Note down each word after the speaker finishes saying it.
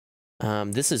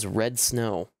This is red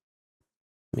snow.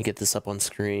 Let me get this up on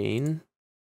screen.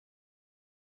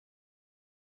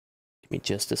 Give me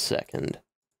just a second.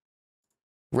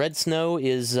 Red snow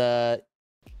is,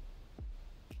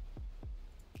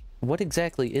 what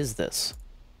exactly is this?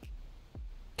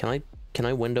 Can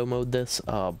I window mode this?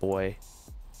 Oh boy.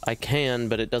 I can,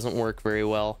 but it doesn't work very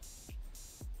well.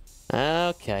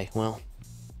 Okay, well.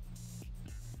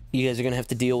 You guys are gonna have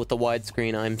to deal with the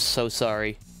widescreen. I'm so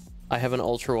sorry. I have an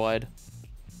ultra wide.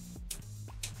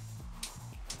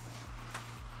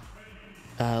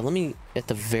 Let me, at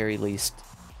the very least,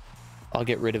 I'll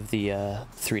get rid of the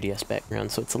 3DS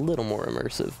background so it's a little more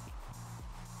immersive.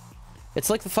 It's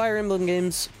like the Fire Emblem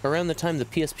games around the time the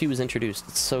PSP was introduced.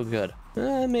 It's so good.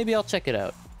 Maybe I'll check it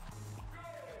out.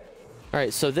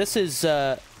 Alright, so this is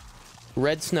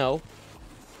red snow.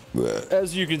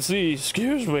 As you can see,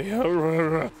 excuse me,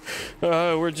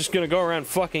 we're just gonna go around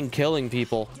fucking killing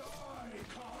people.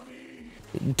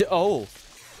 Oh,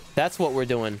 that's what we're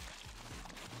doing.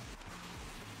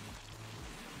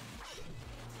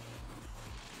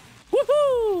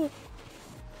 Woohoo!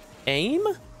 Aim?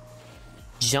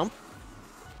 Jump?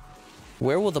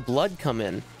 Where will the blood come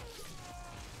in?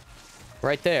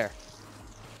 Right there.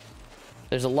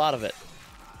 There's a lot of it.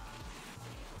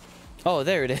 Oh,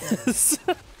 there it is.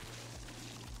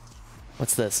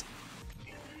 What's this?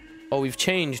 Oh, we've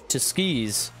changed to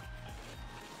skis.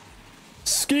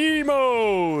 Ski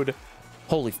mode!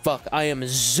 Holy fuck, I am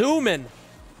zooming!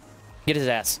 Get his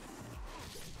ass.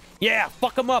 Yeah,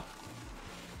 fuck him up!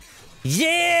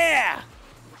 Yeah!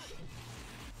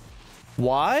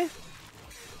 Why?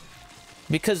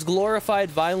 Because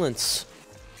glorified violence.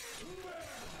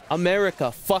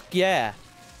 America, fuck yeah.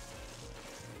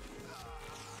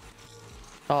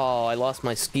 Oh, I lost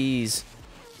my skis.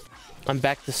 I'm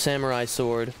back to samurai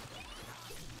sword.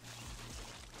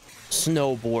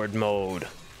 Snowboard mode.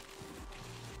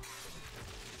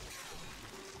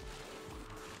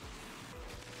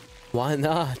 Why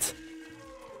not?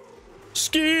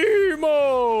 Ski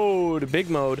mode! Big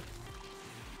mode.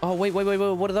 Oh, wait, what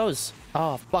are those?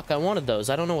 Oh, fuck, I wanted those.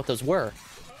 I don't know what those were.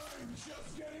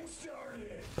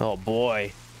 Oh,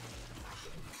 boy.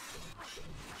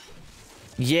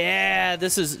 Yeah,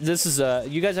 this is,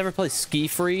 you guys ever play Ski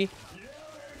Free?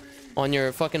 On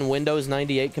your fucking Windows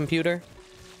 98 computer?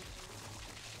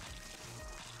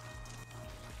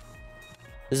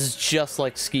 This is just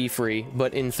like Ski Free,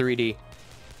 but in 3D.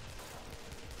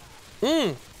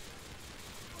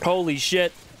 Holy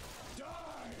shit.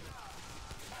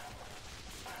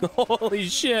 Holy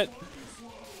shit.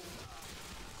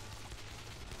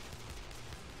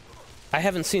 I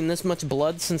haven't seen this much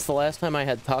blood since the last time I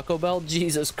had Taco Bell.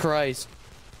 Jesus Christ.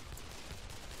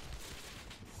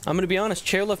 I'm gonna be honest,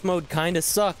 chairlift mode kinda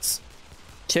sucks.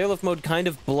 Chairlift mode kind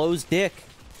of blows dick.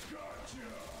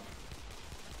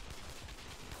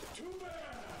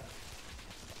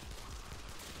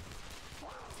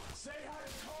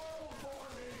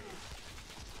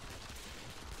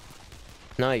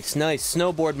 Nice, nice.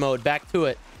 Snowboard mode, back to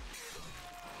it.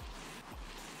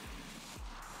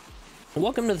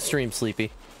 Welcome to the stream, Sleepy.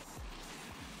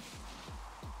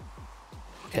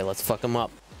 Okay, let's fuck him up.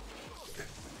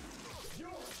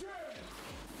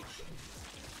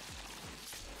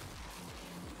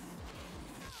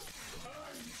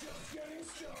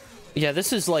 Yeah,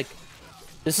 this is like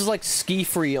Ski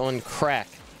Free on crack.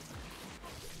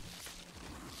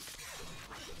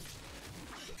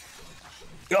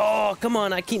 Oh, come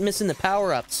on, I keep missing the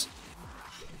power-ups.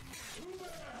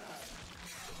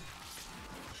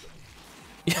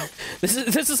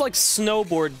 This is like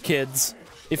Snowboard Kids,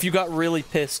 if you got really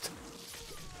pissed.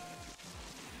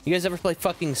 You guys ever play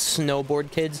fucking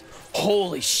Snowboard Kids?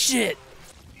 Holy shit!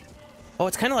 Oh,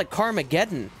 it's kind of like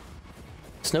Carmageddon.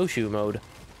 Snowshoe mode.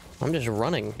 I'm just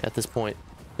running at this point.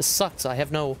 This sucks, I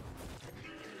have no...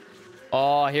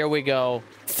 Oh, here we go.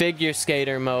 Figure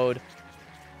skater mode.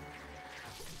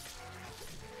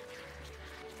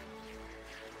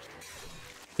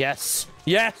 Yes!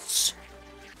 Yes!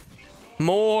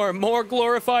 More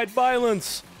glorified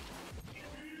violence!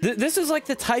 This is like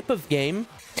the type of game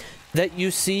that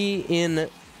you see in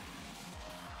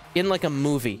like a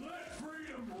movie.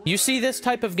 You see this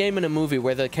type of game in a movie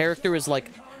where the character is like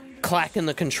clacking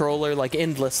the controller like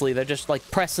endlessly. They're just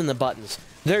like pressing the buttons.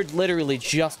 They're literally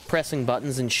just pressing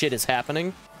buttons and shit is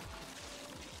happening.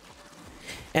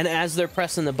 And as they're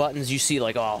pressing the buttons, you see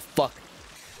like, oh, fuck.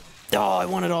 Oh, I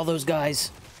wanted all those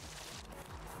guys.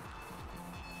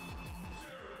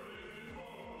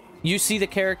 You see the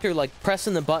character, like,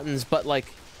 pressing the buttons, but, like,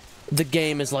 the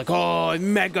game is like, oh,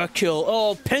 mega kill,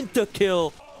 oh,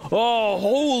 pentakill, oh,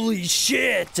 holy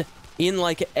shit, in,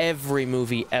 like, every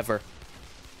movie ever.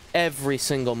 every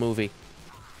single movie.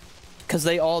 Because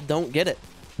they all don't get it.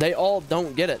 They all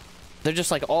don't get it. They're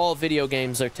just like, all video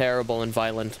games are terrible and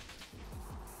violent.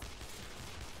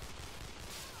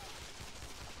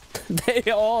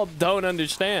 They all don't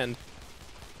understand.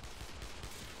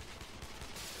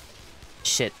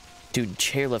 Shit. Dude,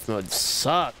 chairlift mode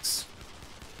sucks.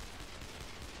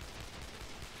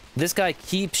 This guy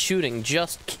keeps shooting,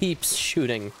 just keeps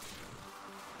shooting.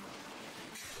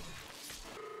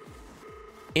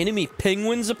 Enemy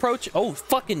penguins approach? Oh,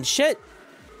 fucking shit!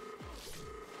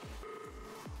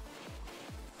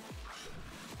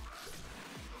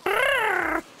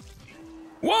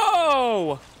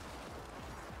 Whoa!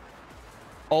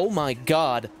 Oh my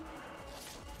god.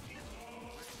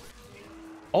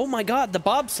 Oh my god, the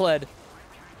bobsled!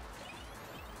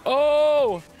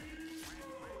 Oh!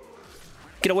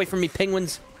 Get away from me,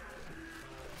 penguins!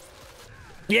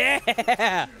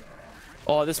 Yeah!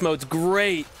 Oh, this mode's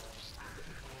great!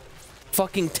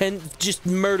 Fucking just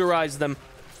murderize them.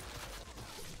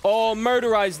 Oh,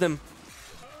 murderize them!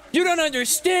 You don't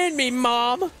understand me,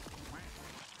 Mom!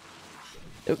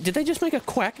 Did they just make a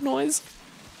quack noise?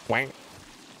 Quack.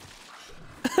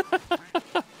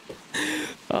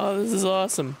 Oh, this is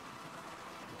awesome.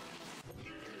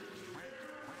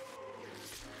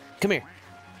 Come here.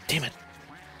 Damn it.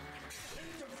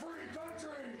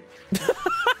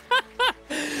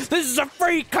 This is a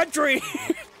free country!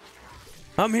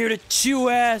 I'm here to chew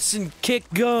ass and kick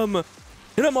gum,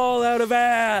 and I'm all out of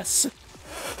ass!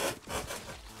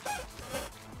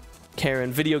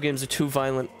 Karen, video games are too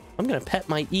violent. I'm gonna pet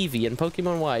my Eevee in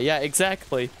Pokemon Y. Yeah,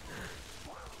 exactly.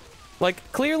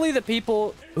 Like, clearly the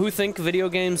people who think video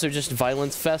games are just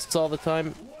violence fests all the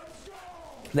time,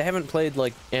 they haven't played,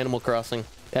 like, Animal Crossing,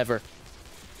 ever.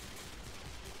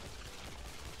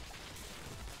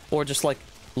 Or just, like,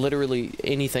 literally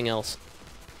anything else.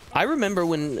 I remember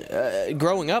when,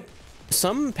 growing up,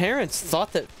 some parents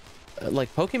thought that,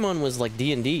 like, Pokemon was like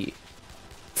D&D.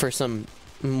 For some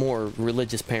more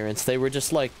religious parents. They were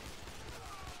just like,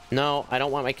 no, I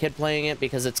don't want my kid playing it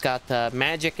because it's got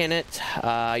magic in it.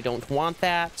 I don't want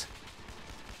that.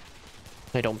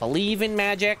 I don't believe in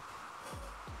magic.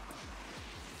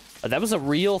 That was a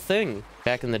real thing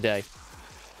back in the day.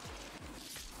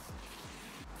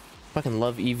 Fucking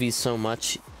love Eevee so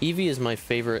much. Eevee is my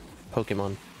favorite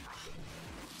Pokemon.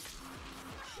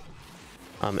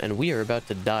 And we are about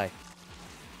to die.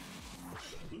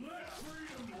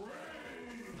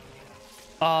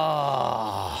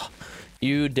 Ah, oh,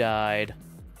 you died.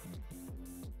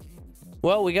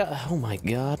 Well, we got... Oh my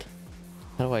god.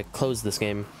 How do I close this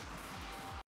game?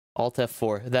 Alt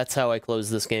F4. That's how I close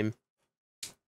this game.